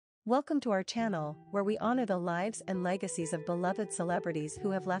Welcome to our channel, where we honor the lives and legacies of beloved celebrities who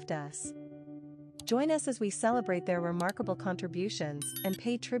have left us. Join us as we celebrate their remarkable contributions and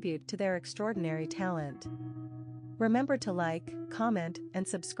pay tribute to their extraordinary talent. Remember to like, comment, and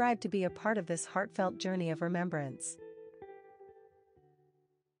subscribe to be a part of this heartfelt journey of remembrance.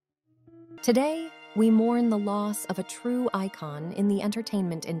 Today, we mourn the loss of a true icon in the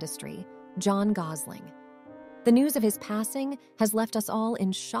entertainment industry, Jon Gosling. The news of his passing has left us all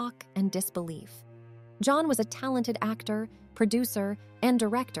in shock and disbelief. Jon was a talented actor, producer, and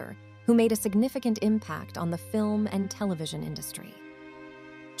director who made a significant impact on the film and television industry.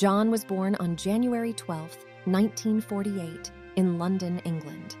 Jon was born on January 12, 1948, in London,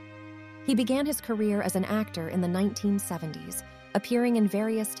 England. He began his career as an actor in the 1970s, appearing in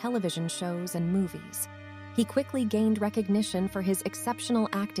various television shows and movies. He quickly gained recognition for his exceptional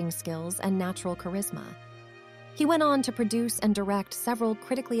acting skills and natural charisma. He went on to produce and direct several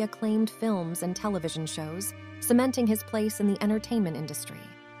critically acclaimed films and television shows, cementing his place in the entertainment industry.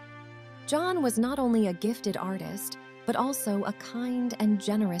 Jon was not only a gifted artist, but also a kind and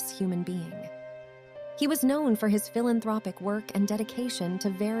generous human being. He was known for his philanthropic work and dedication to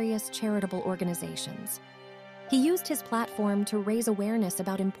various charitable organizations. He used his platform to raise awareness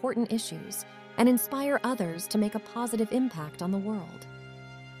about important issues and inspire others to make a positive impact on the world.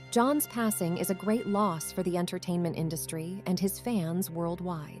 Jon's passing is a great loss for the entertainment industry and his fans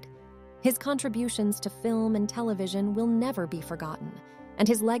worldwide. His contributions to film and television will never be forgotten, and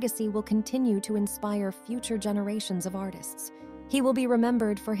his legacy will continue to inspire future generations of artists. He will be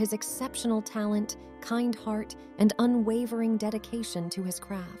remembered for his exceptional talent, kind heart, and unwavering dedication to his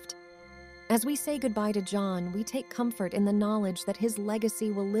craft. As we say goodbye to Jon, we take comfort in the knowledge that his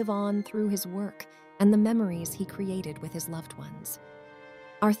legacy will live on through his work and the memories he created with his loved ones.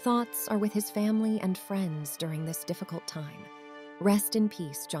 Our thoughts are with his family and friends during this difficult time. Rest in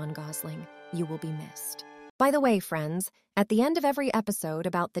peace, Jon Gosling. You will be missed. By the way, friends, at the end of every episode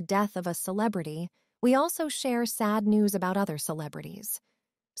about the death of a celebrity, we also share sad news about other celebrities.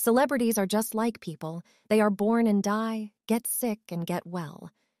 Celebrities are just like people. They are born and die, get sick and get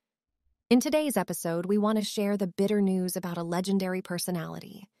well. In today's episode, we want to share the bitter news about a legendary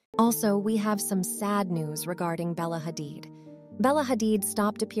personality. Also, we have some sad news regarding Bella Hadid. Bella Hadid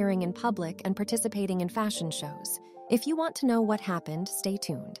stopped appearing in public and participating in fashion shows. If you want to know what happened, stay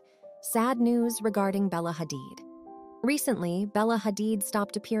tuned. Sad news regarding Bella Hadid. Recently, Bella Hadid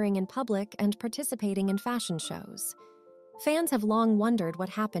stopped appearing in public and participating in fashion shows. Fans have long wondered what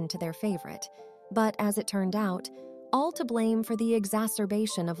happened to their favorite, but as it turned out, all to blame for the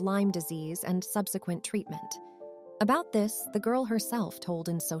exacerbation of Lyme disease and subsequent treatment. About this, the girl herself told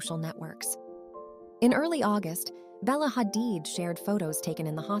in social networks. In early August, Bella Hadid shared photos taken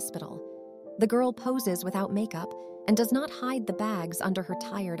in the hospital. The girl poses without makeup and does not hide the bags under her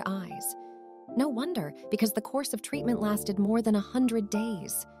tired eyes. No wonder, because the course of treatment lasted more than 100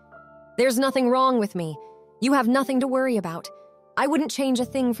 days. "There's nothing wrong with me. You have nothing to worry about. I wouldn't change a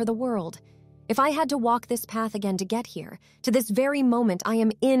thing for the world. If I had to walk this path again to get here, to this very moment I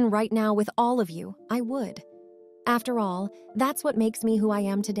am in right now with all of you, I would. After all, that's what makes me who I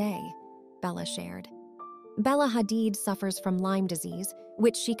am today," Bella shared. Bella Hadid suffers from Lyme disease,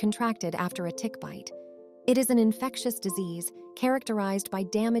 which she contracted after a tick bite. It is an infectious disease characterized by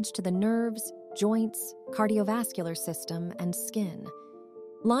damage to the nerves, joints, cardiovascular system, and skin.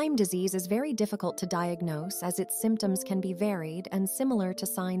 Lyme disease is very difficult to diagnose as its symptoms can be varied and similar to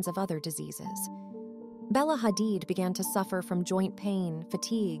signs of other diseases. Bella Hadid began to suffer from joint pain,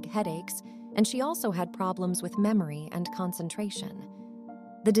 fatigue, headaches, and she also had problems with memory and concentration.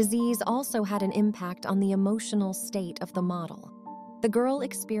 The disease also had an impact on the emotional state of the model. The girl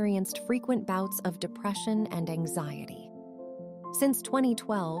experienced frequent bouts of depression and anxiety. Since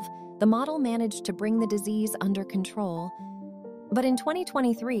 2012, the model managed to bring the disease under control, but in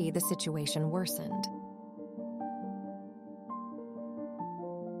 2023, the situation worsened.